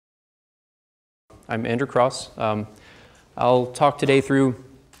I'm Andrew Cross. I'll talk today through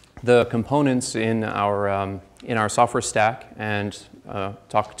the components in our software stack and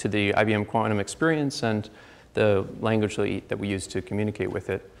talk to the IBM Quantum experience and the language that we use to communicate with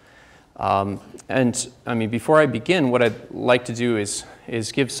it. Before I begin, what I'd like to do is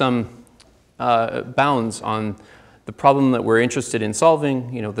give some bounds on the problem that we're interested in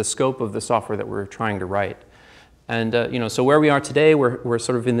solving, the scope of the software that we're trying to write. And so where we are today, we're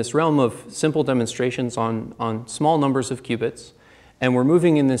sort of in this realm of simple demonstrations on small numbers of qubits, and we're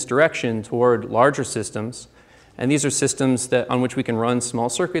moving in this direction toward larger systems. And these are systems on which we can run small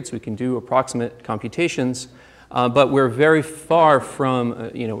circuits, we can do approximate computations, but we're very far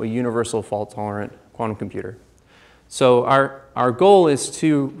from a universal fault-tolerant quantum computer. So our goal is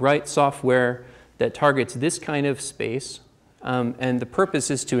to write software that targets this kind of space, and the purpose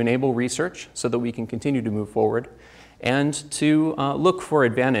is to enable research so that we can continue to move forward and to look for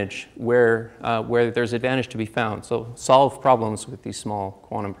advantage where there's advantage to be found. So solve problems with these small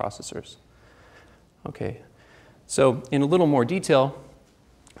quantum processors. Okay, so in a little more detail,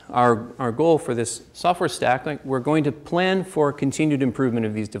 our goal for this software stack, we're going to plan for continued improvement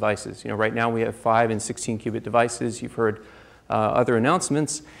of these devices. Right now we have 5 and 16 qubit devices. You've heard other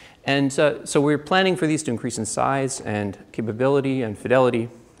announcements. And so we're planning for these to increase in size and capability and fidelity.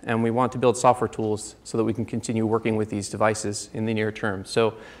 And we want to build software tools so that we can continue working with these devices in the near term.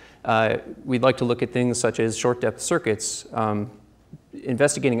 So we'd like to look at things such as short depth circuits,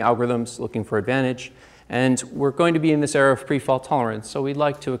 investigating algorithms, looking for advantage. And we're going to be in this era of pre-fault tolerance. So we'd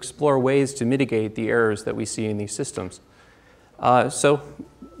like to explore ways to mitigate the errors that we see in these systems. So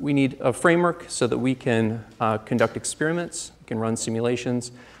we need a framework so that we can conduct experiments, we can run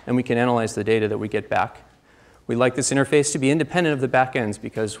simulations, and we can analyze the data that we get back. We'd like this interface to be independent of the backends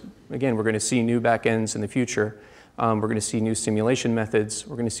because, again, we're going to see new backends in the future. We're going to see new simulation methods.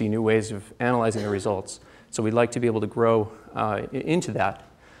 We're going to see new ways of analyzing the results. So we'd like to be able to grow into that.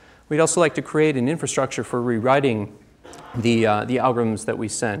 We'd also like to create an infrastructure for rewriting the algorithms that we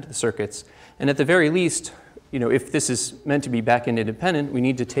send, the circuits. And at the very least, if this is meant to be backend independent, we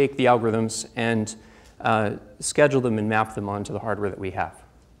need to take the algorithms and schedule them and map them onto the hardware that we have.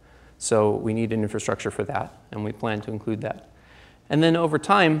 So we need an infrastructure for that, and we plan to include that. And then over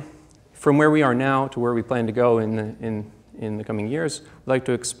time, from where we are now to where we plan to go in the coming years, we'd like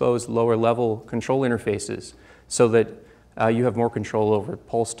to expose lower level control interfaces so that you have more control over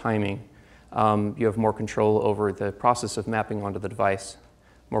pulse timing, you have more control over the process of mapping onto the device,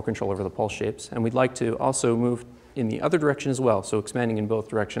 more control over the pulse shapes. And we'd like to also move in the other direction as well, so expanding in both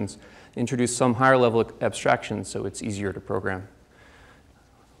directions, introduce some higher level abstractions so it's easier to program.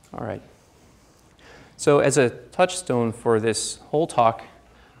 All right. So as a touchstone for this whole talk,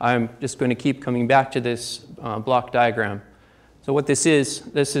 I'm just going to keep coming back to this block diagram. So what this is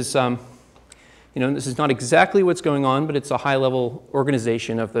this is not exactly what's going on, but it's a high-level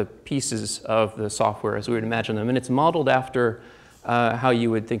organization of the pieces of the software as we would imagine them. And it's modeled after how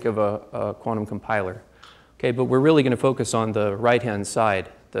you would think of a quantum compiler. Okay, but we're really going to focus on the right-hand side,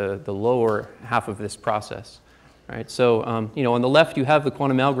 the lower half of this process. Right, so on the left you have the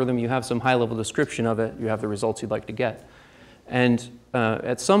quantum algorithm, you have some high-level description of it, you have the results you'd like to get. And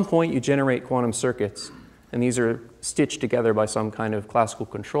at some point you generate quantum circuits, and these are stitched together by some kind of classical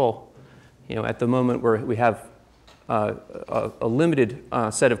control. At the moment we have a limited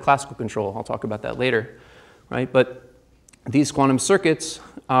set of classical control. I'll talk about that later. Right, but these quantum circuits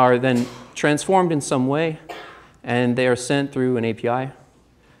are then transformed in some way, and they are sent through an API.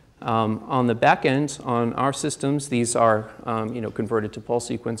 On the back end, on our systems, these are converted to pulse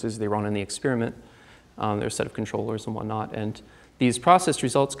sequences. They run in the experiment. There's a set of controllers and whatnot. And these processed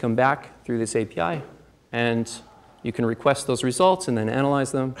results come back through this API. And you can request those results and then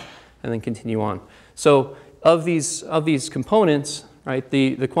analyze them and then continue on. So of these components, right,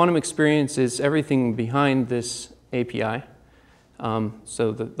 the quantum experience is everything behind this API.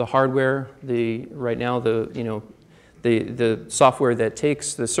 So the hardware, right now, the software that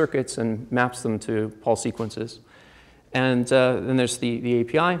takes the circuits and maps them to pulse sequences. And then there's the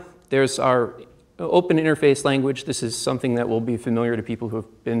API. There's our open interface language. This is something that will be familiar to people who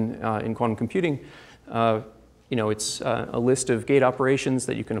have been in quantum computing. It's a list of gate operations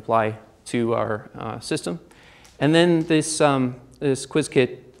that you can apply to our system. And then this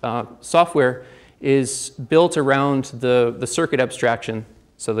QISKIT software is built around the circuit abstraction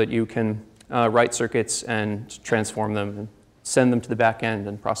so that you can write circuits and transform them and send them to the back end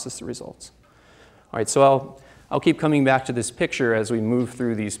and process the results. All right, so I'll keep coming back to this picture as we move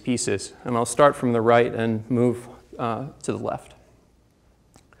through these pieces, and I'll start from the right and move to the left.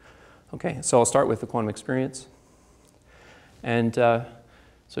 Okay, so I'll start with the quantum experience. And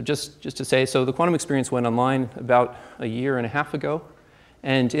So just to say, so the quantum experience went online about a year and a half ago.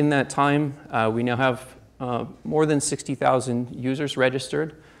 And in that time, we now have more than 60,000 users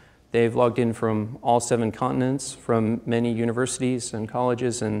registered. They've logged in from all 7 continents, from many universities and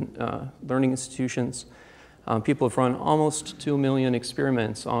colleges and learning institutions. People have run almost 2 million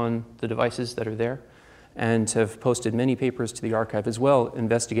experiments on the devices that are there and have posted many papers to the archive as well,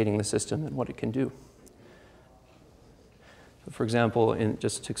 investigating the system and what it can do. So for example,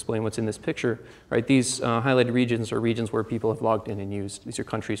 just to explain what's in this picture, right, these highlighted regions are regions where people have logged in and used. These are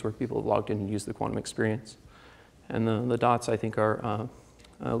countries where people have logged in and used the quantum experience. And the dots, I think, are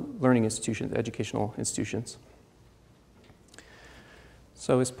learning institutions, educational institutions.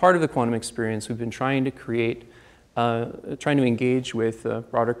 So as part of the quantum experience, we've been trying to create, trying to engage with a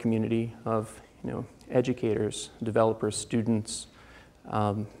broader community of educators, developers, students,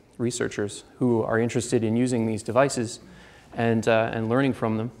 researchers who are interested in using these devices and learning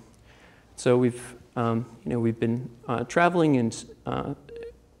from them. So we've been traveling and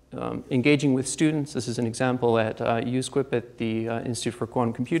engaging with students. This is an example at QISKIT at the Institute for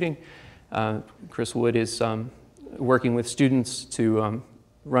Quantum Computing. Chris Wood is working with students to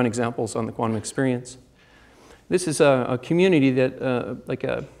run examples on the quantum experience. This is a community that, like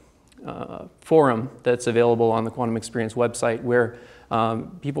a forum that's available on the quantum experience website where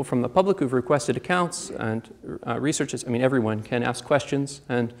people from the public who've requested accounts and researchers, everyone can ask questions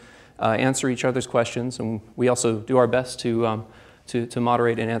and answer each other's questions. And we also do our best to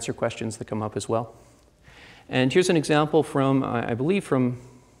moderate and answer questions that come up as well. And here's an example from, I believe, from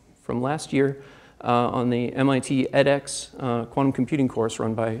last year on the MIT edX quantum computing course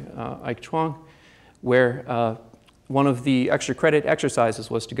run by Ike Chuang, where one of the extra credit exercises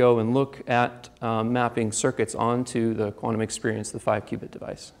was to go and look at mapping circuits onto the quantum experience, the 5-qubit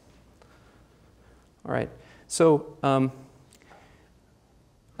device. All right, so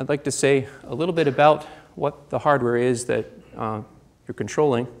I'd like to say a little bit about what the hardware is that you're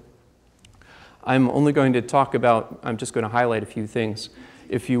controlling. I'm only going to talk about, I'm just going to highlight a few things.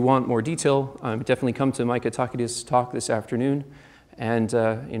 If you want more detail, definitely come to Micah Takeda's talk this afternoon, and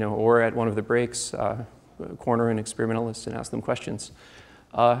or at one of the breaks, corner an experimentalist and ask them questions.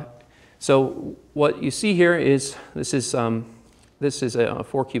 So what you see here is this is a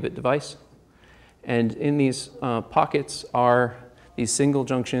 4-qubit device, and in these pockets are these single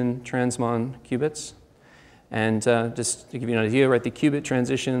junction transmon qubits. And just to give you an idea, right, the qubit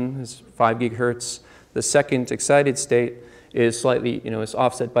transition is 5 gigahertz. The second excited state is slightly, is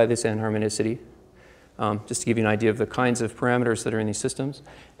offset by this anharmonicity. Just to give you an idea of the kinds of parameters that are in these systems.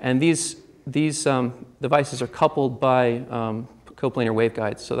 And these devices are coupled by coplanar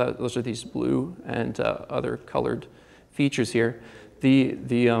waveguides. So those are these blue and other colored features here. The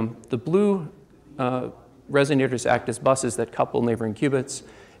blue resonators act as buses that couple neighboring qubits,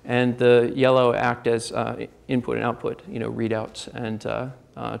 and the yellow act as input and output, readouts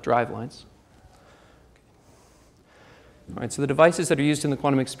and drive lines. All right, so the devices that are used in the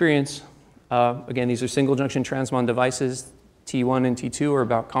quantum experience, again, these are single junction transmon devices. T1 and T2 are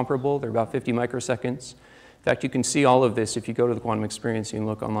about comparable. They're about 50 microseconds. In fact, you can see all of this if you go to the quantum experience. You can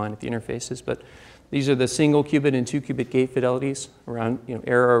look online at the interfaces. But these are the single qubit and 2-qubit gate fidelities, around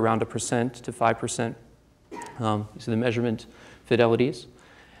error around 1% to 5%. These are the measurement fidelities.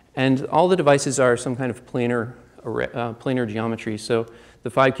 And all the devices are some kind of planar geometry. So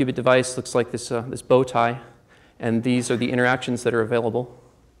the 5-qubit device looks like this bow tie, and these are the interactions that are available.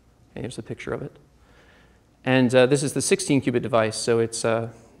 Okay, here's a picture of it. And this is the 16-qubit device, so it's a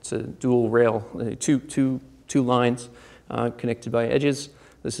dual rail, two lines connected by edges.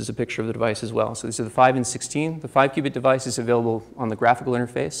 This is a picture of the device as well. So these are the 5 and 16. The 5-qubit device is available on the graphical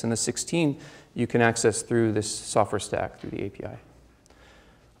interface, and the 16 you can access through this software stack, through the API.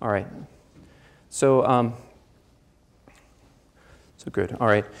 All right, so good. All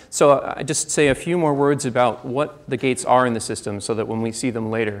right, so I just say a few more words about what the gates are in the system, so that when we see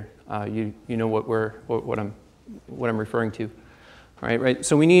them later, you know what I'm referring to. All right.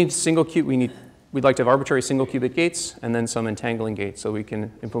 So we need single qubit. We'd like to have arbitrary single qubit gates and then some entangling gates, so we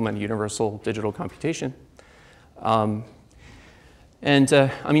can implement universal digital computation.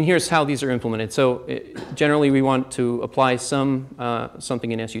 Here's how these are implemented. So generally, we want to apply something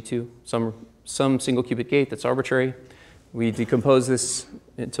in SU2, some single qubit gate that's arbitrary. We decompose this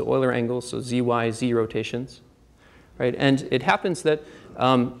into Euler angles, so ZY, Z rotations, right? And it happens that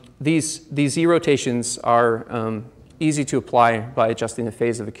these Z rotations are easy to apply by adjusting the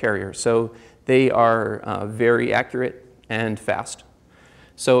phase of a carrier. So they are very accurate and fast.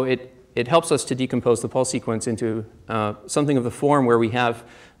 So it helps us to decompose the pulse sequence into something of the form where we have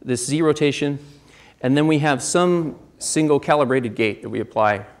this Z rotation, and then we have some single calibrated gate that we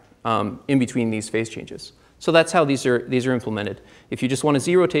apply in between these phase changes. So that's how these are implemented. If you just want a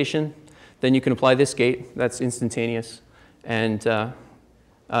Z rotation, then you can apply this gate. That's instantaneous, and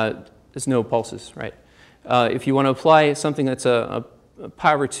there's no pulses, right? If you want to apply something that's a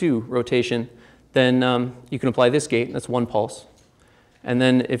power 2 rotation, then you can apply this gate. That's 1 pulse. And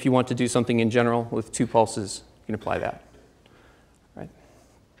then if you want to do something in general with 2 pulses, you can apply that. Right.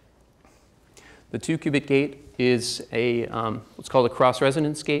 The 2-qubit gate is a what's called a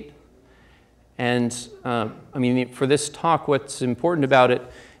cross-resonance gate. And I mean, for this talk, what's important about it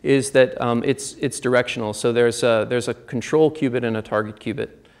is that it's directional. So there's a control qubit and a target qubit.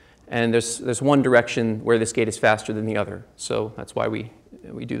 And there's one direction where this gate is faster than the other. So that's why we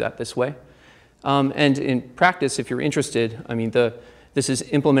do that this way. And in practice, if you're interested, I mean, this is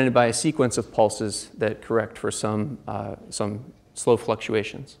implemented by a sequence of pulses that correct for some slow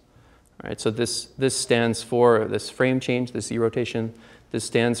fluctuations. All right, so this stands for this frame change, this Z rotation. This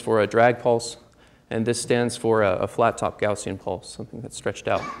stands for a drag pulse. And this stands for a flat top Gaussian pulse, something that's stretched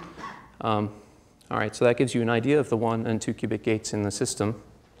out. All right, so that gives you an idea of the 1 and 2 qubit gates in the system.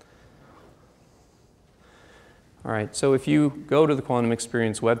 All right, so if you go to the Quantum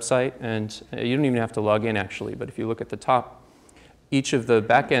Experience website, and you don't even have to log in actually, but if you look at the top, each of the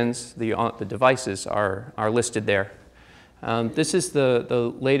backends, the devices are listed there. This is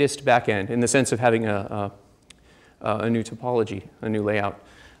the latest backend in the sense of having a new topology, a new layout.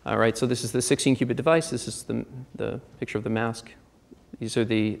 All right, so this is the 16-qubit device. This is the picture of the mask. These are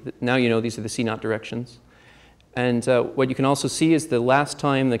now you know these are the C0 directions. And what you can also see is the last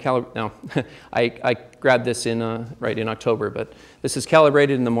time the now, I grabbed this right in October, but this is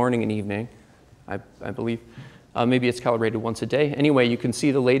calibrated in the morning and evening, I believe. Maybe it's calibrated once a day. Anyway, you can see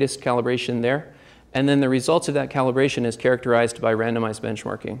the latest calibration there. And then the results of that calibration is characterized by randomized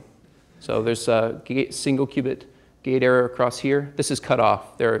benchmarking. So there's a single qubit gate error across here. This is cut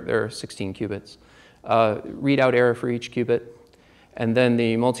off. There are 16 qubits. Readout error for each qubit, and then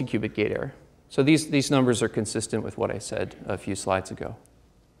the multi-qubit gate error. So these numbers are consistent with what I said a few slides ago.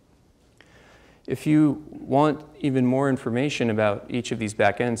 If you want even more information about each of these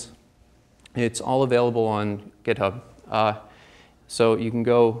backends, it's all available on GitHub. So you can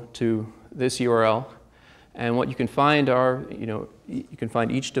go to this URL, and what you can find are, you can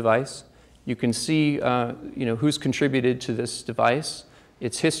find each device. You can see, who's contributed to this device,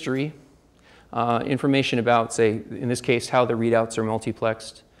 its history, information about, say, in this case, how the readouts are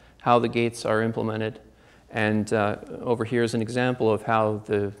multiplexed, how the gates are implemented, and over here is an example of how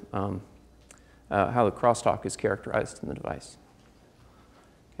the crosstalk is characterized in the device.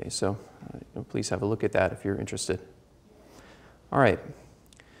 Okay, so please have a look at that if you're interested. All right,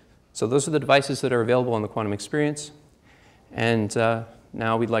 so those are the devices that are available on the Quantum Experience, and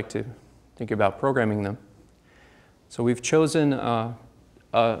now we'd like to think about programming them. So we've chosen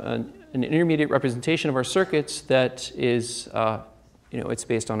an intermediate representation of our circuits that is, it's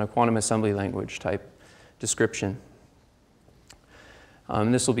based on a quantum assembly language type description.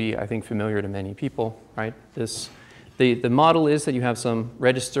 This will be, I think, familiar to many people, right? The model is that you have some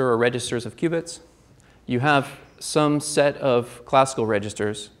register or registers of qubits. You have some set of classical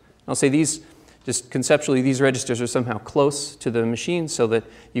registers. I'll say these, just conceptually, these registers are somehow close to the machine so that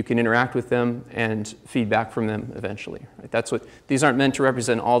you can interact with them and feed back from them eventually. Right? That's what, these aren't meant to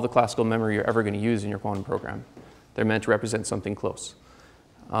represent all the classical memory you're ever going to use in your quantum program. They're meant to represent something close.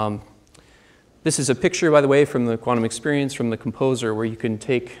 This is a picture, by the way, from the Quantum Experience, from the composer, where you can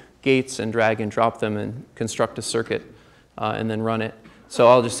take gates and drag and drop them and construct a circuit and then run it. So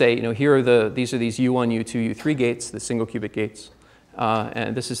I'll just say, these are these U1, U2, U3 gates, the single qubit gates.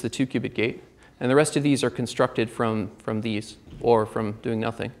 And this is the 2-qubit gate. And the rest of these are constructed from these, or from doing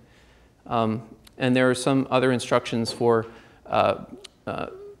nothing. And there are some other instructions for,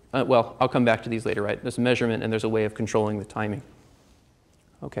 well, I'll come back to these later, right? There's a measurement and there's a way of controlling the timing.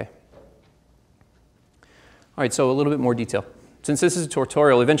 Okay. All right, so a little bit more detail. Since this is a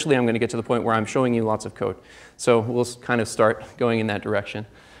tutorial, eventually I'm going to get to the point where I'm showing you lots of code. So we'll kind of start going in that direction.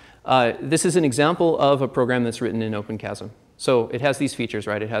 This is an example of a program that's written in OpenQASM. So it has these features,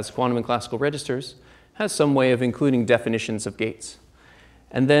 right? It has quantum and classical registers, has some way of including definitions of gates.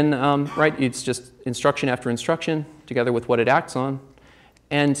 And then, right, it's just instruction after instruction together with what it acts on.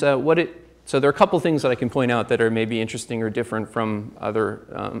 And so there are a couple things that I can point out that are maybe interesting or different from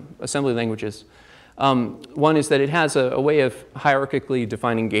other assembly languages. One is that it has a way of hierarchically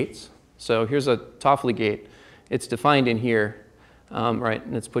defining gates. So here's a Toffoli gate. It's defined in here. Right,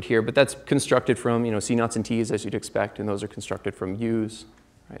 and it's put here, but that's constructed from C0s and Ts as you'd expect, and those are constructed from Us,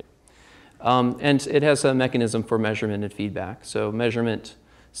 right? And it has a mechanism for measurement and feedback. So measurement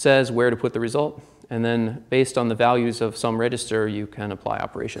says where to put the result, and then based on the values of some register, you can apply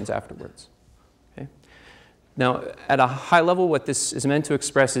operations afterwards. Okay? Now, at a high level, what this is meant to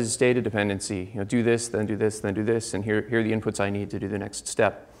express is data dependency. You know, do this, then do this, then do this, and here are the inputs I need to do the next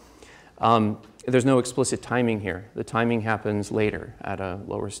step. There's no explicit timing here. The timing happens later at a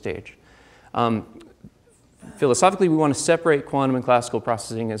lower stage. Philosophically, we want to separate quantum and classical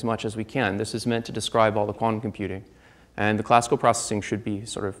processing as much as we can. This is meant to describe all the quantum computing. And the classical processing should be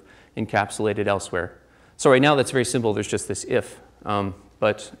sort of encapsulated elsewhere. So right now, that's very simple. There's just this if.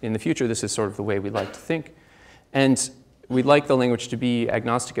 But in the future, this is sort of the way we like to think. And we'd like the language to be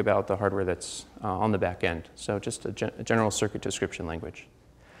agnostic about the hardware that's on the back end. So just a general circuit description language.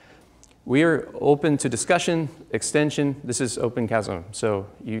 We are open to discussion, extension. This is open chasm. So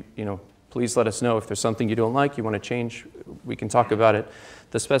you know, please let us know if there's something you don't like, you want to change. We can talk about it.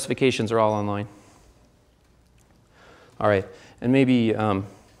 The specifications are all online. All right, and maybe,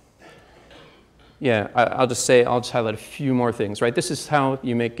 yeah, I'll just highlight a few more things, right? This is how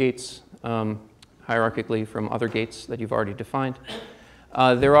you make gates hierarchically from other gates that you've already defined.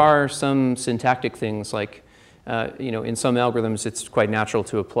 There are some syntactic things like, you know, in some algorithms, it's quite natural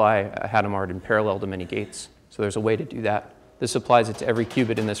to apply a Hadamard in parallel to many gates. So there's a way to do that. This applies it to every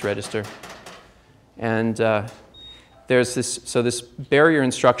qubit in this register. And there's this, so this barrier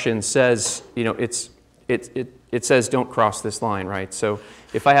instruction says, you know, it says don't cross this line, right? So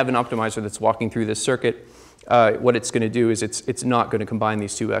if I have an optimizer that's walking through this circuit, what it's going to do is it's not going to combine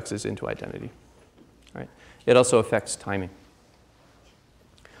these two X's into identity, right? It also affects timing.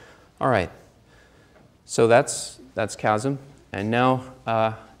 All right. So that's QASM. And now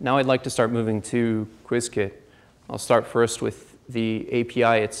I'd like to start moving to QISKIT. I'll start first with the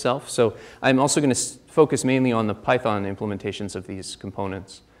API itself. So I'm also going to focus mainly on the Python implementations of these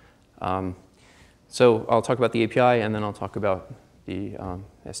components. So I'll talk about the API, and then I'll talk about the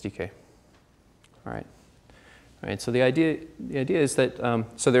SDK. All right. All right. So the idea is that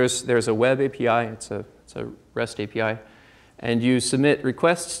so there's a web API. It's a REST API, and you submit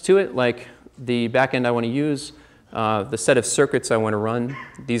requests to it, like the backend I want to use, the set of circuits I want to run.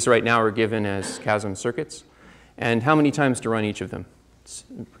 These right now are given as QASM circuits, and how many times to run each of them. It's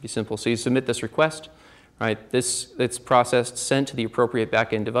pretty simple. So you submit this request. Right, it's processed, sent to the appropriate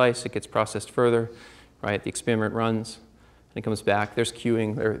backend device. It gets processed further. Right, the experiment runs, and it comes back. There's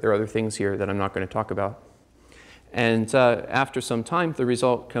queuing. There are other things here that I'm not going to talk about. And after some time, the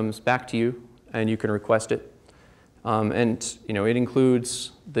result comes back to you, and you can request it. And you know, it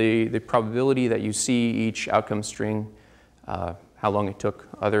includes the probability that you see each outcome string, how long it took,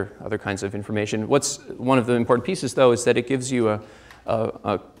 other kinds of information. What's one of the important pieces, though, is that it gives you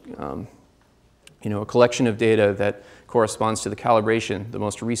a collection of data that corresponds to the calibration, the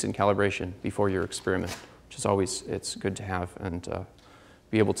most recent calibration before your experiment, which is always, it's good to have and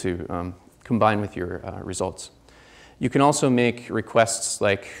be able to combine with your results. You can also make requests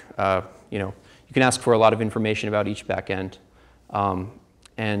like, you can ask for a lot of information about each backend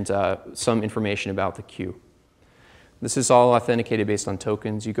and some information about the queue. This is all authenticated based on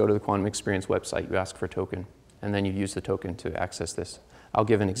tokens. You go to the Quantum Experience website, you ask for a token, and then you use the token to access this. I'll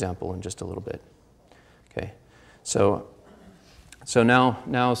give an example in just a little bit. Okay, so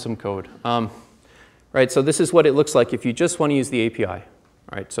now some code. Right, so this is what it looks like if you just want to use the API. All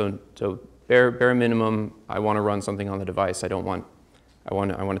right, so bare minimum, I want to run something on the device. I want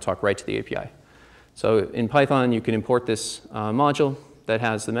to talk right to the API. So in Python, you can import this module that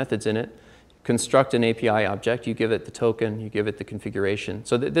has the methods in it, construct an API object. You give it the token. You give it the configuration.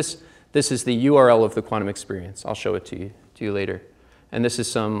 So this is the URL of the quantum experience. I'll show it to you later. And this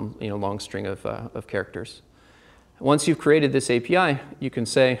is some long string of characters. Once you've created this API, you can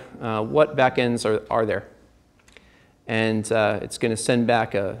say what backends are there. And it's going to send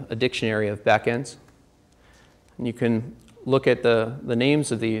back a dictionary of backends. And you can look at the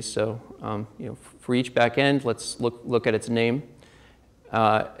names of these. So for each backend, let's look at its name,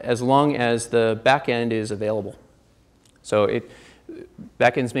 as long as the backend is available. So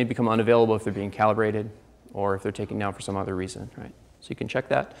backends may become unavailable if they're being calibrated or if they're taken down for some other reason, right? So you can check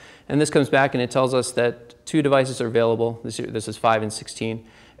that. And this comes back and it tells us that 2 devices are available. This is 5 and 16.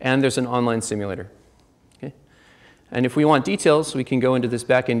 And there's an online simulator. Okay? And if we want details, we can go into this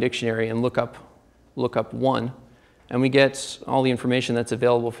backend dictionary and look up 1. And we get all the information that's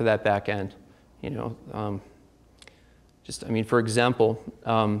available for that backend. For example,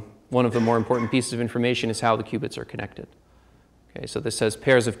 one of the more important pieces of information is how the qubits are connected. Okay, so this says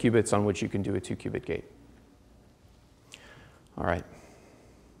pairs of qubits on which you can do a 2-qubit gate. All right.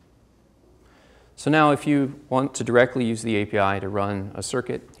 So now if you want to directly use the API to run a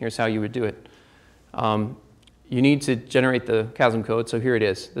circuit, here's how you would do it. You need to generate the QASM code, so here it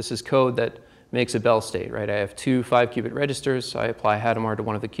is. This is code that makes a bell state, right? I have two 5-qubit registers. I apply Hadamard to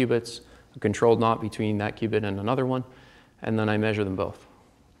one of the qubits, a controlled knot between that qubit and another one, and then I measure them both.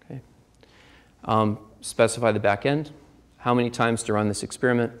 Okay? Specify the back end, how many times to run this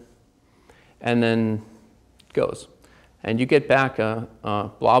experiment, and then it goes. And you get back a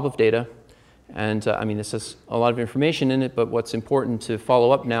blob of data. And I mean, this has a lot of information in it, but what's important to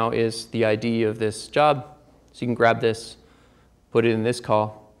follow up now is the ID of this job. So you can grab this, put it in this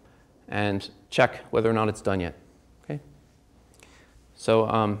call, and check whether or not it's done yet. Okay?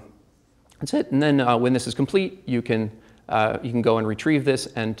 So that's it. And then when this is complete, you can go and retrieve this,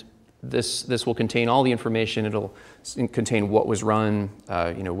 and this will contain all the information. It'll contain what was run,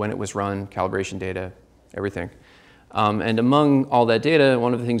 when it was run, calibration data, everything. And among all that data,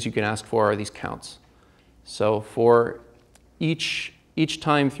 one of the things you can ask for are these counts. So for each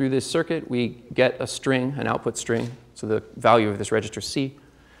time through this circuit, we get a string, an output string, so the value of this register C.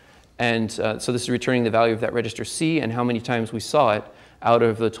 And so this is returning the value of that register C and how many times we saw it out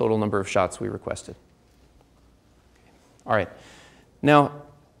of the total number of shots we requested. All right. Now,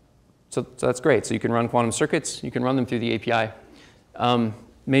 so that's great. So you can run quantum circuits. You can run them through the API.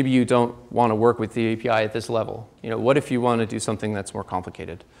 Maybe you don't want to work with the API at this level. What if you want to do something that's more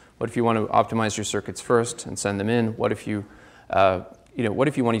complicated? What if you want to optimize your circuits first and send them in? What if you, what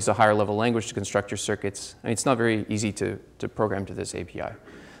if you want to use a higher level language to construct your circuits? I mean, it's not very easy to program to this API.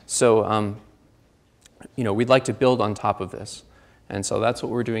 So, we'd like to build on top of this. And so that's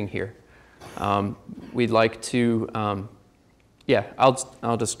what we're doing here. We'd like to,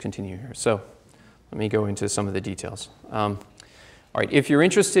 I'll just continue here. So let me go into some of the details. All right, if you're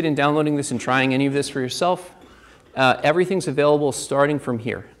interested in downloading this and trying any of this for yourself, everything's available starting from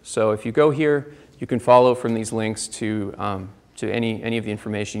here. So if you go here, you can follow from these links to any of the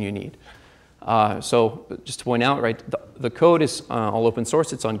information you need. So just to point out, right, the code is all open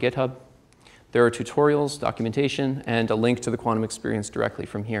source. It's on GitHub. There are tutorials, documentation, and a link to the quantum experience directly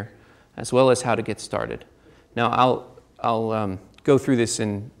from here, as well as how to get started. Now I'll go through this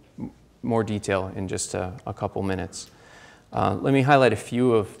in more detail in just a couple minutes. Let me highlight a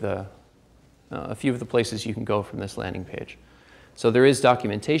few of the places you can go from this landing page. So there is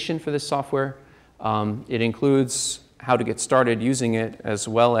documentation for this software. It includes how to get started using it, as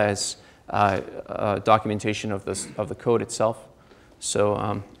well as documentation of the code itself.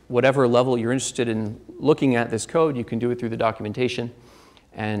 So whatever level you're interested in looking at this code, you can do it through the documentation.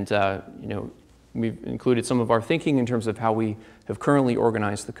 And we've included some of our thinking in terms of how we have currently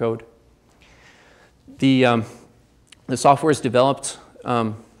organized the code. The software is developed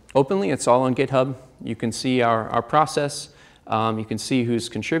openly. It's all on GitHub. You can see our process. You can see who's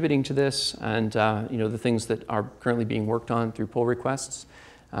contributing to this, and the things that are currently being worked on through pull requests.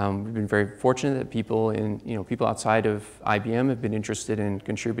 We've been very fortunate that people outside of IBM have been interested in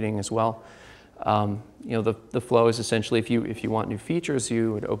contributing as well. The flow is essentially if you want new features,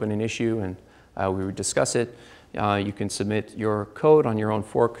 you would open an issue and we would discuss it. You can submit your code on your own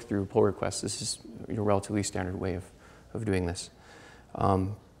fork through pull requests. This is a relatively standard way of doing this.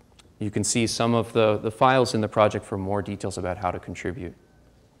 You can see some of the files in the project for more details about how to contribute.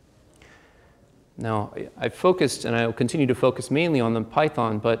 Now, I've focused, and I will continue to focus mainly on the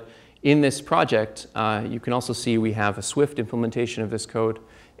Python, but in this project, you can also see we have a Swift implementation of this code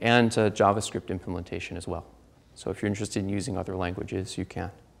and a JavaScript implementation as well. So if you're interested in using other languages, you can.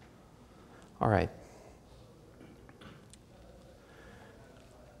 All right.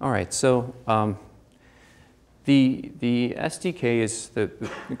 All right, so the SDK is, the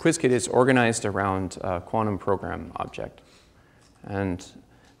QISKIT is organized around a quantum program object. And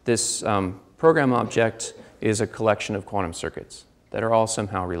this program object is a collection of quantum circuits that are all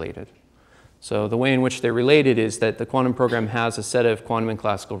somehow related. So the way in which they're related is that the quantum program has a set of quantum and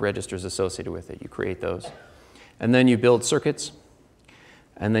classical registers associated with it. You create those. And then you build circuits.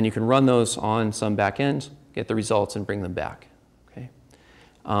 And then you can run those on some back end, get the results, and bring them back. Okay?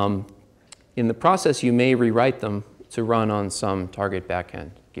 In the process, you may rewrite them to run on some target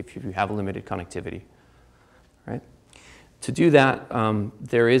backend if you have limited connectivity. Right? To do that,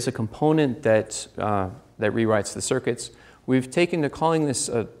 there is a component that rewrites the circuits. We've taken to calling this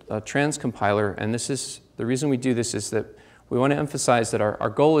a transcompiler, and this is the reason we do this is that we want to emphasize that our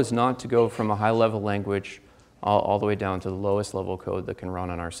goal is not to go from a high-level language all the way down to the lowest level code that can run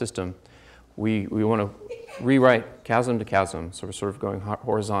on our system. We want to rewrite chasm to chasm, so we're sort of going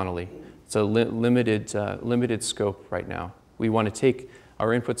horizontally. It's a limited scope right now. We want to take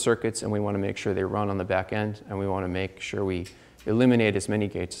our input circuits and we want to make sure they run on the back end, and we want to make sure we eliminate as many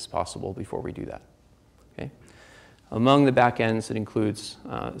gates as possible before we do that. Okay? Among the back ends, it includes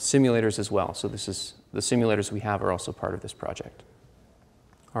simulators as well. So this is the simulators we have are also part of this project.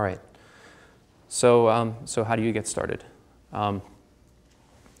 All right. So how do you get started?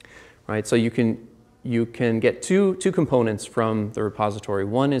 Right, so you can get two components from the repository.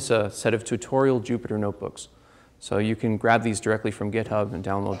 One is a set of tutorial Jupyter notebooks. So you can grab these directly from GitHub and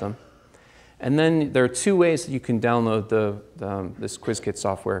download them. And then there are two ways that you can download this QISKIT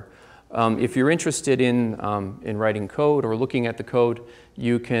software. If you're interested in writing code or looking at the code,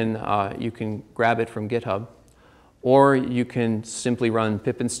 you can grab it from GitHub, or you can simply run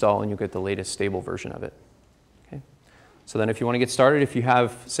pip install and you'll get the latest stable version of it. Okay? So then if you want to get started, if you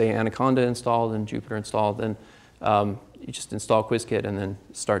have, say, Anaconda installed and Jupyter installed, then you just install QISKIT and then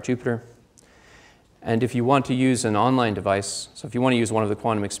start Jupyter. And if you want to use an online device, so if you want to use one of the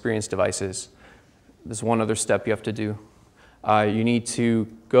quantum experience devices, there's one other step you have to do. You need to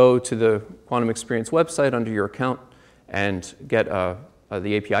go to the quantum experience website under your account and get the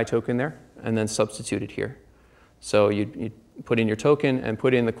API token there, and then substitute it here. So you put in your token and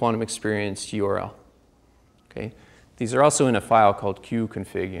put in the quantum experience URL. Okay? These are also in a file called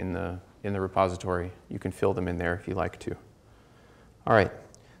qconfig in the repository. You can fill them in there if you like to. All right.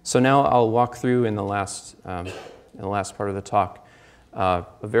 So now I'll walk through in the last part of the talk a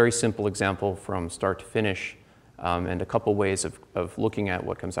very simple example from start to finish, and a couple ways of looking at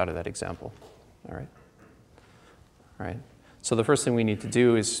what comes out of that example. All right. All right. So the first thing we need to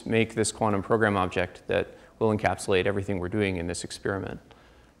do is make this quantum program object that will encapsulate everything we're doing in this experiment.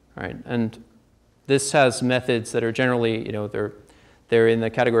 All right. And this has methods that are generally, they're in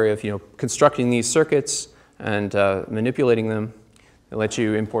the category of, constructing these circuits and manipulating them. It lets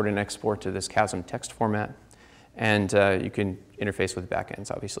you import and export to this QASM text format, and you can interface with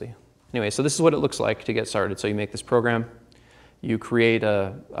backends, obviously. Anyway, so this is what it looks like to get started. So you make this program, you create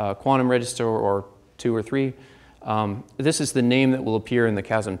a quantum register or 2 or 3. This is the name that will appear in the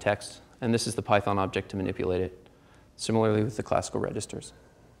QASM text, and this is the Python object to manipulate it. Similarly with the classical registers.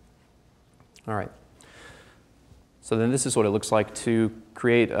 All right. So then this is what it looks like to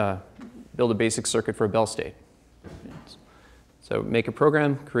build a basic circuit for a Bell state. So make a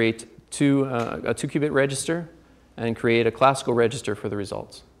program, create a 2-qubit register, and create a classical register for the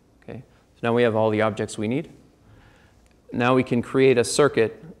results. Okay? So now we have all the objects we need. Now we can create a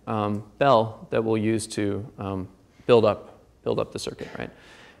circuit, Bell, that we'll use to build up the circuit, right?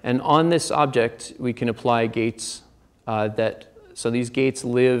 And on this object, we can apply gates so these gates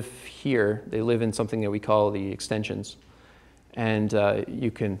live here. They live in something that we call the extensions. And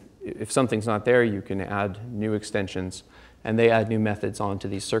if something's not there, you can add new extensions. And they add new methods onto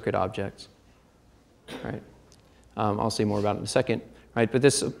these circuit objects. Right? I'll say more about it in a second. Right? But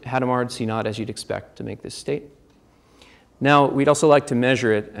this Hadamard CNOT as you'd expect to make this state. Now, we'd also like to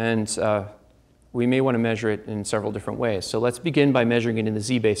measure it, and we may want to measure it in several different ways. So let's begin by measuring it in the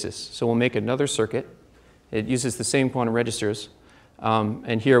Z basis. So we'll make another circuit. It uses the same quantum registers.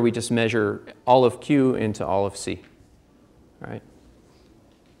 And here we just measure all of Q into all of C. All right?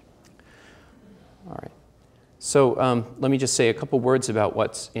 All right. So let me just say a couple words about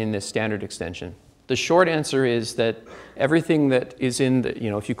what's in this standard extension. The short answer is that everything that is in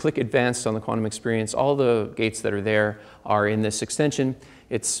the, if you click advanced on the quantum experience, all the gates that are there are in this extension.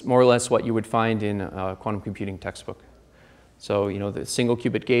 It's more or less what you would find in a quantum computing textbook. So, the single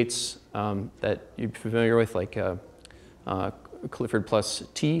qubit gates that you're familiar with, like Clifford plus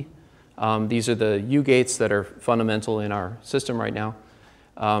T. These are the U gates that are fundamental in our system right now.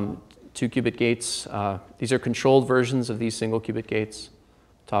 2-qubit gates. These are controlled versions of these single qubit gates.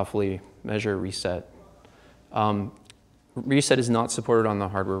 Toffoli, measure, reset. Reset is not supported on the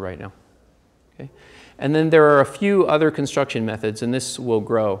hardware right now. Okay? And then there are a few other construction methods, and this will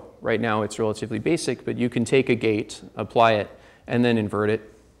grow. Right now it's relatively basic, but you can take a gate, apply it, and then invert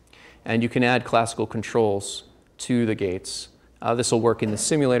it. And you can add classical controls to the gates. This will work in the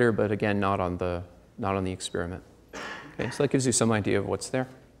simulator, but again, not on the experiment. Okay, so that gives you some idea of what's there.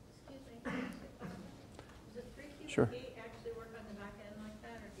 Sure. Gate actually work on the back end like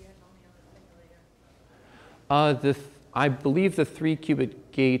that, or do you have only on the simulator? I believe the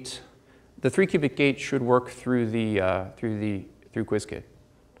 3-qubit gate should work through QISKIT.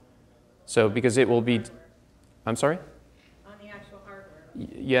 So because it will be, I'm sorry? On the actual hardware.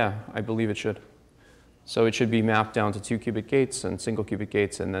 Yeah, I believe it should. So it should be mapped down to 2-qubit gates and single qubit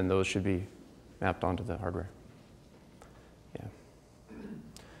gates, and then those should be mapped onto the hardware. Yeah.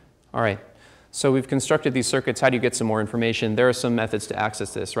 All right. So we've constructed these circuits. How do you get some more information? There are some methods to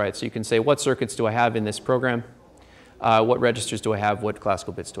access this, right? So you can say, what circuits do I have in this program? What registers do I have? What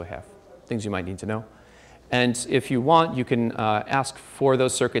classical bits do I have? Things you might need to know. And if you want, you can ask for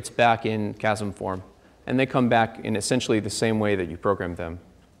those circuits back in QASM form. And they come back in essentially the same way that you programmed them.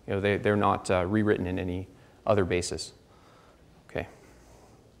 They're not rewritten in any other basis. Okay.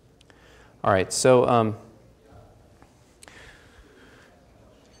 All right, so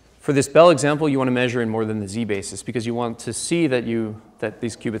for this Bell example, you want to measure in more than the z basis because you want to see that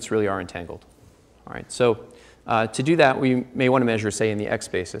these qubits really are entangled. All right, so to do that, we may want to measure, say, in the x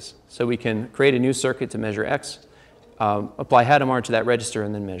basis. So we can create a new circuit to measure x, apply Hadamard to that register,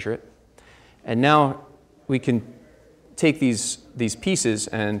 and then measure it. And now we can take these pieces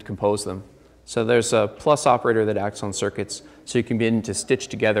and compose them. So there's a plus operator that acts on circuits, so you can begin to stitch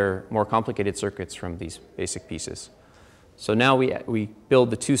together more complicated circuits from these basic pieces. So now we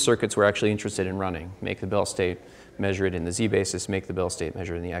build the two circuits we're actually interested in running, make the Bell state, measure it in the z basis, make the Bell state,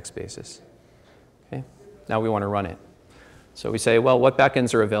 measure it in the x basis. Okay? Now we want to run it. So we say, well, what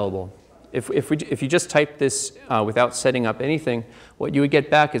backends are available? If you just type this without setting up anything, what you would get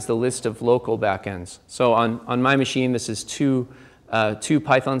back is the list of local backends. So on my machine, this is two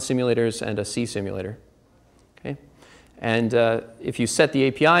Python simulators and a C simulator. Okay? And if you set the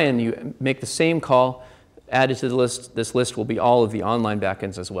API and you make the same call, added to the list, this list will be all of the online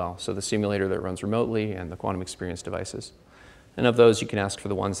backends as well. So the simulator that runs remotely and the quantum experience devices. And of those, you can ask for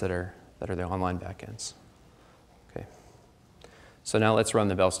the ones that are the online backends. Okay. So now let's run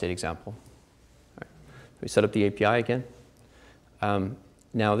the Bell state example. All right. We set up the API again.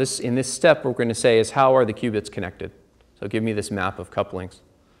 Now in this step, what we're going to say is how are the qubits connected? So give me this map of couplings.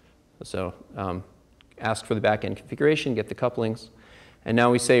 So ask for the backend configuration, get the couplings. And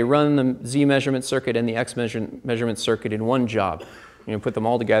now we say run the Z measurement circuit and the X measurement circuit in one job. You know, put them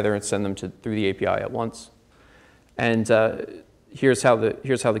all together and send them through the API at once. And here's how the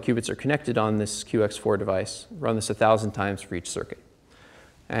qubits are connected on this QX4 device. Run this 1,000 times for each circuit.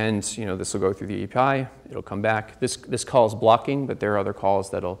 And this will go through the API. It'll come back. This call is blocking, but there are other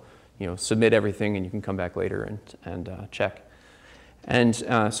calls that'll submit everything, and you can come back later and check. And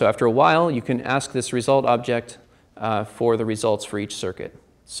so after a while, you can ask this result object for the results for each circuit.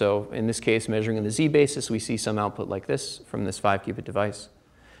 So in this case, measuring in the Z basis, we see some output like this from this 5-qubit device.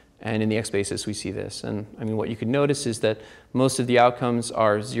 And in the X basis, we see this. And I mean, what you can notice is that most of the outcomes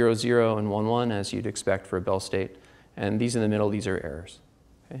are 0, 0, and 1, 1, as you'd expect for a Bell state. And these in the middle, these are errors.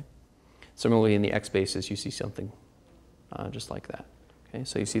 Okay? Similarly, in the X basis, you see something just like that. Okay?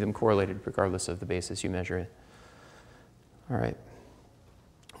 So you see them correlated regardless of the basis you measure it. All right.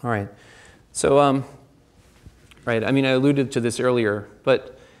 All right. So, right, I mean, I alluded to this earlier,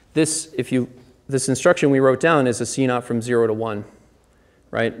 but this instruction we wrote down is a C0 from 0 to 1.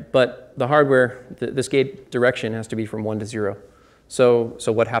 Right? But the hardware, this gate direction has to be from 1 to 0. So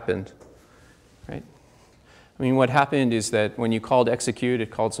what happened? Right? I mean, what happened is that when you called execute,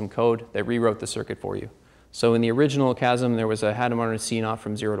 it called some code that rewrote the circuit for you. So in the original CASM, there was a Hadamard C0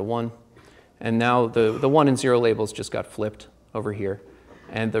 from 0 to 1. And now the 1 and 0 labels just got flipped over here.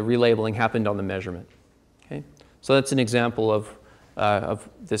 And the relabeling happened on the measurement. Okay? So that's an example of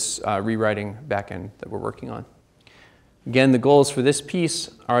this rewriting backend that we're working on. Again, the goals for this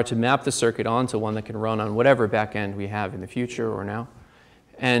piece are to map the circuit onto one that can run on whatever backend we have in the future or now,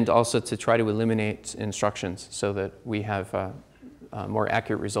 and also to try to eliminate instructions so that we have more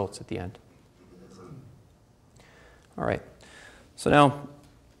accurate results at the end. All right. So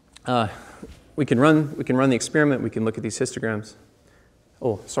now we can run the experiment. We can look at these histograms.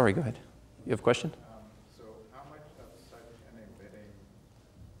 Oh, sorry. Go ahead. You have a question? So how much of such an embedding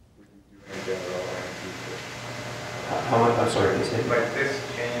would you do in general? I'm sorry, can you say? Like this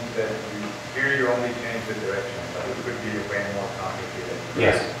change that here you only change the direction, but it could be way more complicated.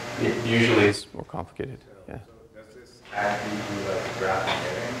 Yes, it usually is more complicated. Yeah. So does this actually do like graph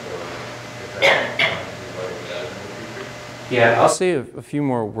embedding, or is that going to be what it does in the future? Yeah, I'll say a few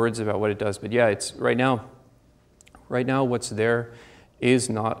more words about what it does, but yeah, it's right now what's there is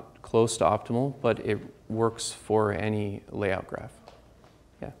not close to optimal, but it works for any layout graph.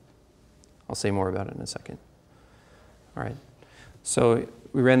 Yeah, I'll say more about it in a second. All right, so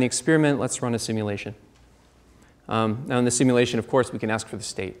we ran the experiment. Let's run a simulation. Now in the simulation, of course, we can ask for the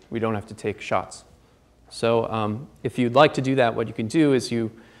state. We don't have to take shots. So if you'd like to do that, what you can do is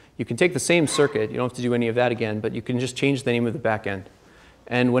you can take the same circuit. You don't have to do any of that again, but you can just change the name of the backend.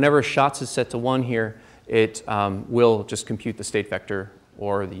 And whenever shots is set to 1 here, it will just compute the state vector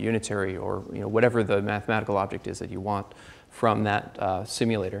or the unitary or whatever the mathematical object is that you want from that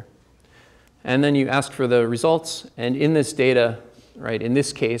simulator. And then you ask for the results, and in this data, right, in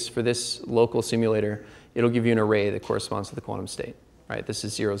this case, for this local simulator, it'll give you an array that corresponds to the quantum state. Right? This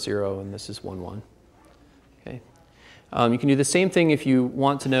is 0, 0, and this is 1, 1. Okay. You can do the same thing if you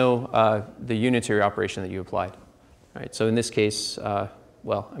want to know the unitary operation that you applied. Right? So in this case,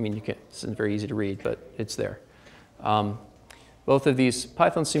 well, I mean, you can't, this isn't very easy to read, but it's there. Both of these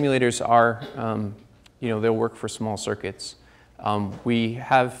Python simulators are, they'll work for small circuits. We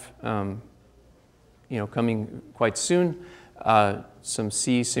have coming quite soon, some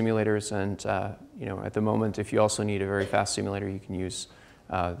C simulators, and at the moment, if you also need a very fast simulator, you can use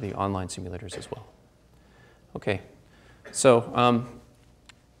the online simulators as well. Okay, so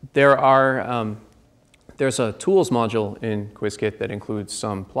there's a tools module in QISKIT that includes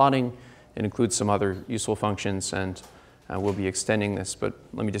some plotting. It includes some other useful functions, and we'll be extending this, but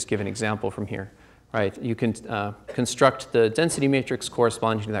let me just give an example from here. Right, you can construct the density matrix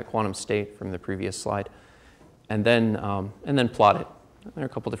corresponding to that quantum state from the previous slide, and then plot it. There are a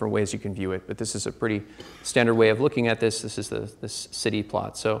couple different ways you can view it, but this is a pretty standard way of looking at this. This is this city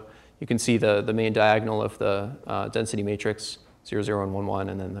plot. So you can see the main diagonal of the density matrix, 0, 0, and 1, 1,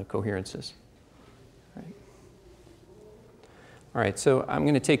 and then the coherences. All right, so I'm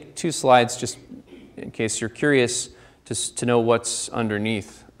going to take 2 slides just in case you're curious to know what's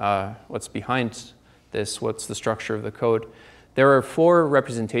underneath, what's behind this, what's the structure of the code. There are 4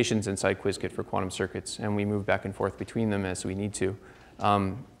 representations inside QISKIT for quantum circuits, and we move back and forth between them as we need to.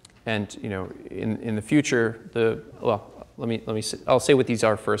 And in the future, I'll say what these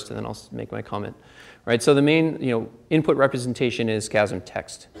are first, and then I'll make my comment. Right. So the main input representation is QASM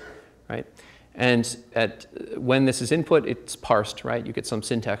text, right? And when this is input, it's parsed, right? You get some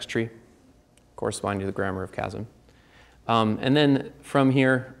syntax tree corresponding to the grammar of QASM. And then from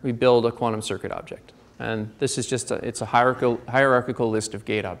here, we build a quantum circuit object. And this is just it's a hierarchical list of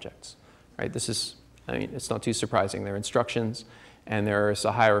gate objects, right? This is, it's not too surprising. There are instructions, and there is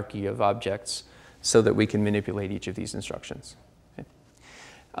a hierarchy of objects so that we can manipulate each of these instructions. Okay?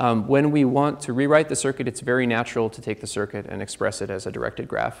 When we want to rewrite the circuit, it's very natural to take the circuit and express it as a directed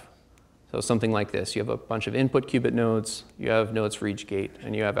graph. So something like this. You have a bunch of input qubit nodes, you have nodes for each gate,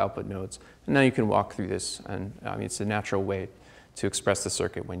 and you have output nodes. And now you can walk through this, and it's a natural way to express the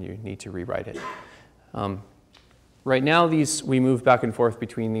circuit when you need to rewrite it. Right now, we move back and forth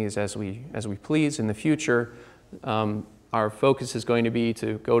between these as we please. In the future, our focus is going to be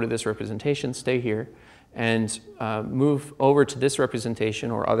to go to this representation, stay here, and move over to this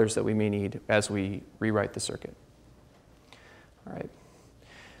representation or others that we may need as we rewrite the circuit. All right.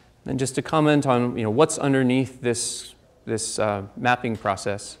 And just to comment on what's underneath this mapping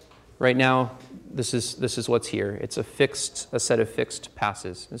process. Right now, this is what's here. It's a set of fixed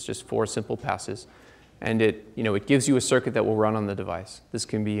passes. It's just 4 simple passes, and it gives you a circuit that will run on the device. This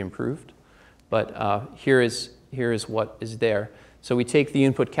can be improved, but here is what is there. So we take the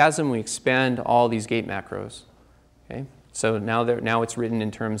input QASM, we expand all these gate macros. Okay, so now it's written in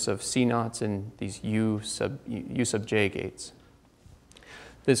terms of C naughts and these U sub j gates.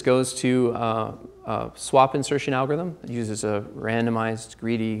 This goes to a swap insertion algorithm. It uses a randomized,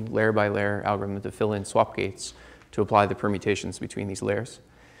 greedy, layer-by-layer algorithm to fill in swap gates to apply the permutations between these layers.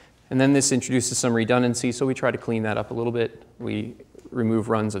 And then this introduces some redundancy, so we try to clean that up a little bit. We remove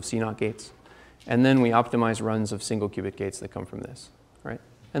runs of C0 gates. And then we optimize runs of single qubit gates that come from this, right?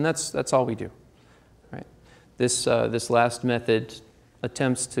 And that's all we do, right? This last method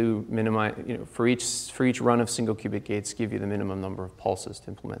attempts to minimize, for each run of single qubit gates, give you the minimum number of pulses to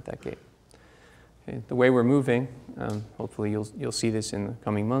implement that gate. Okay. The way we're moving, hopefully you'll see this in the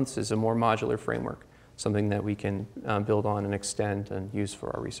coming months, is a more modular framework, something that we can build on and extend and use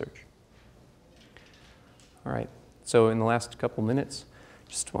for our research. All right, so in the last couple minutes,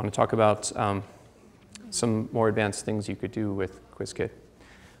 just want to talk about some more advanced things you could do with QISKIT.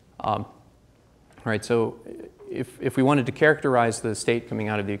 All right, so if we wanted to characterize the state coming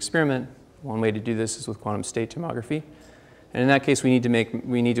out of the experiment, one way to do this is with quantum state tomography. And in that case, we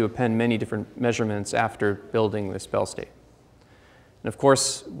need to append many different measurements after building this Bell state. And of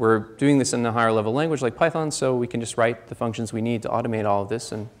course, we're doing this in a higher level language like Python, so we can just write the functions we need to automate all of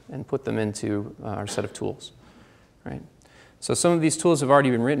this and put them into our set of tools. Right? So some of these tools have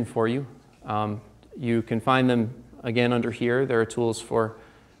already been written for you. You can find them, again, under here. There are tools for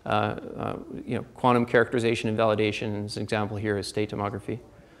quantum characterization and validation. As an example here is state tomography.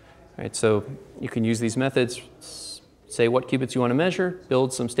 Right, so you can use these methods, say what qubits you want to measure,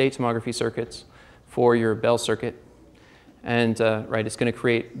 build some state tomography circuits for your Bell circuit, and it's going to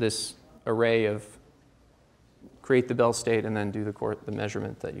create this array of create the Bell state and then do the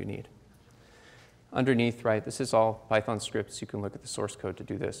measurement that you need. Underneath, right, this is all Python scripts. You can look at the source code to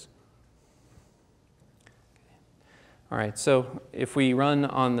do this. All right, so if we run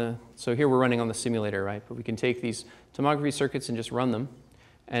on so here we're running on the simulator, right? But we can take these tomography circuits and just run them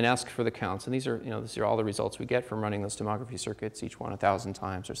and ask for the counts. And these are all the results we get from running those tomography circuits, each one 1,000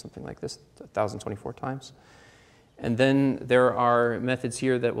 times or something like this, 1,024 times. And then there are methods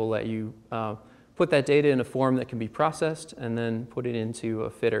here that will let you put that data in a form that can be processed and then put it into a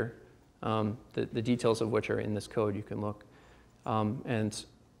fitter, the details of which are in this code you can look. And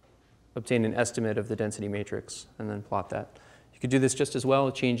obtain an estimate of the density matrix and then plot that. You could do this just as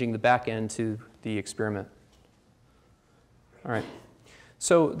well, changing the back end to the experiment. All right.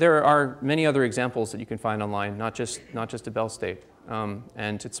 So there are many other examples that you can find online, not just a Bell state.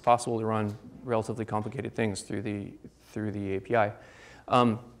 And it's possible to run relatively complicated things through the API.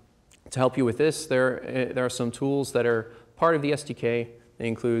 To help you with this, there are some tools that are part of the SDK. They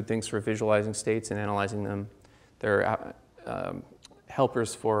include things for visualizing states and analyzing them. There are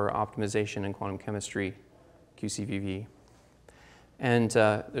helpers for optimization in quantum chemistry, QCVV. And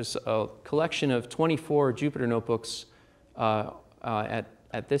there's a collection of 24 Jupyter notebooks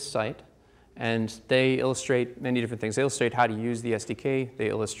at this site, and they illustrate many different things. They illustrate how to use the SDK. They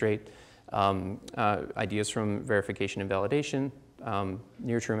illustrate ideas from verification and validation,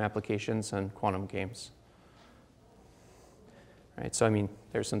 near-term applications, and quantum games. Right, so I mean,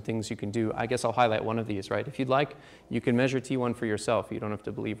 there's some things you can do. I guess I'll highlight one of these, right? If you'd like, you can measure T1 for yourself. You don't have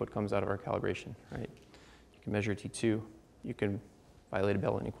to believe what comes out of our calibration, right? You can measure T2. You can violate a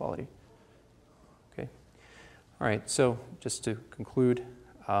Bell inequality. Okay. All right, so just to conclude,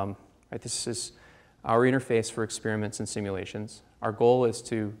 right, this is our interface for experiments and simulations. Our goal is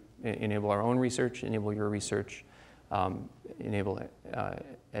to enable our own research, enable your research, enable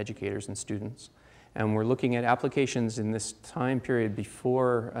educators and students. And we're looking at applications in this time period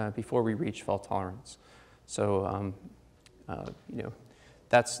before we reach fault tolerance. So, you know,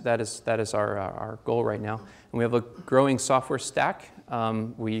 that is our goal right now. And we have a growing software stack.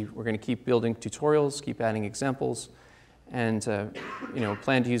 We're going to keep building tutorials, keep adding examples, and you know,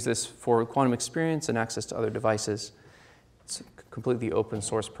 plan to use this for quantum experience and access to other devices. It's a completely open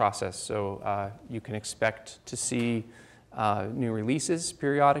source process, so you can expect to see new releases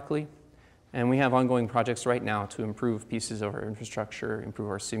periodically. And we have ongoing projects right now to improve pieces of our infrastructure, improve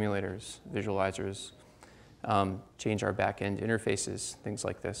our simulators, visualizers, change our back-end interfaces, things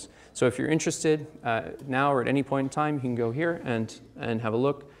like this. So if you're interested now or at any point in time, you can go here and have a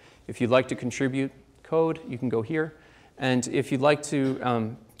look. If you'd like to contribute code, you can go here. And if you'd like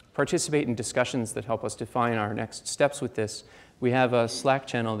to participate in discussions that help us define our next steps with this, we have a Slack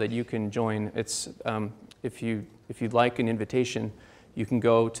channel that you can join. It's, if you'd like an invitation, you can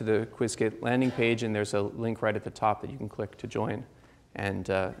go to the QISKIT landing page, and there's a link right at the top that you can click to join and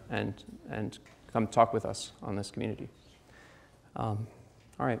come talk with us on this community. All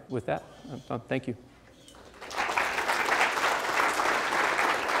right, with that, thank you.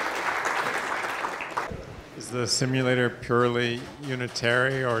 Is the simulator purely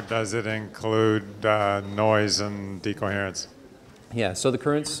unitary, or does it include noise and decoherence? Yeah, so the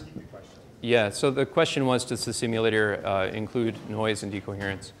currents. Yeah, so the question was, does the simulator include noise and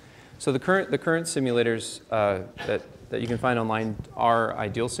decoherence? So the current simulators that you can find online are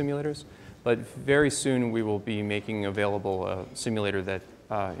ideal simulators, but very soon we will be making available a simulator that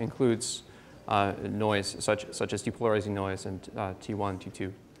includes noise, such as depolarizing noise and T1,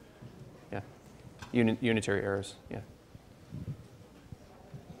 T2. Yeah, unitary errors. Yeah.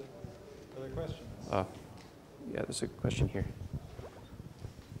 Other questions? Yeah, there's a question here.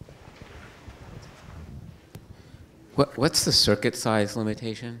 What's the circuit size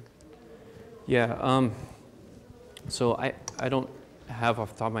limitation? Yeah, so I don't have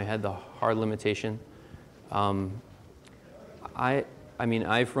off the top of my head the hard limitation. I mean,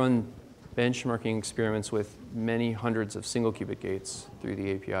 I've run benchmarking experiments with many hundreds of single qubit gates through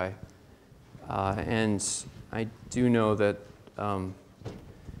the API. And I do know that you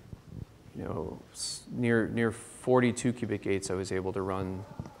know, near 42 qubit gates I was able to run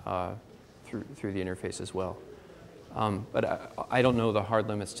through the interface as well. But I don't know the hard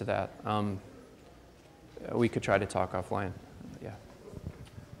limits to that. We could try to talk offline. Yeah.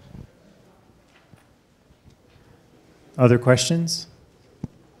 Other questions?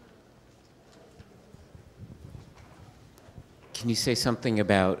 Can you say something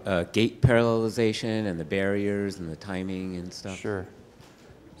about gate parallelization and the barriers and the timing and stuff? Sure.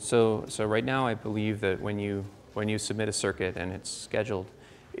 So right now I believe that when you submit a circuit and it's scheduled,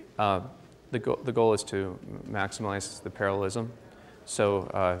 the goal is to maximize the parallelism.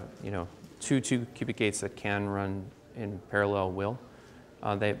 So you know, two qubit gates that can run in parallel will.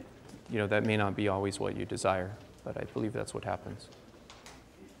 You know, that may not be always what you desire, but I believe that's what happens.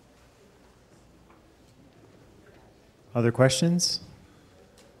 Other questions?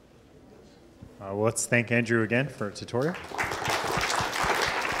 Well, let's thank Andrew again for a tutorial.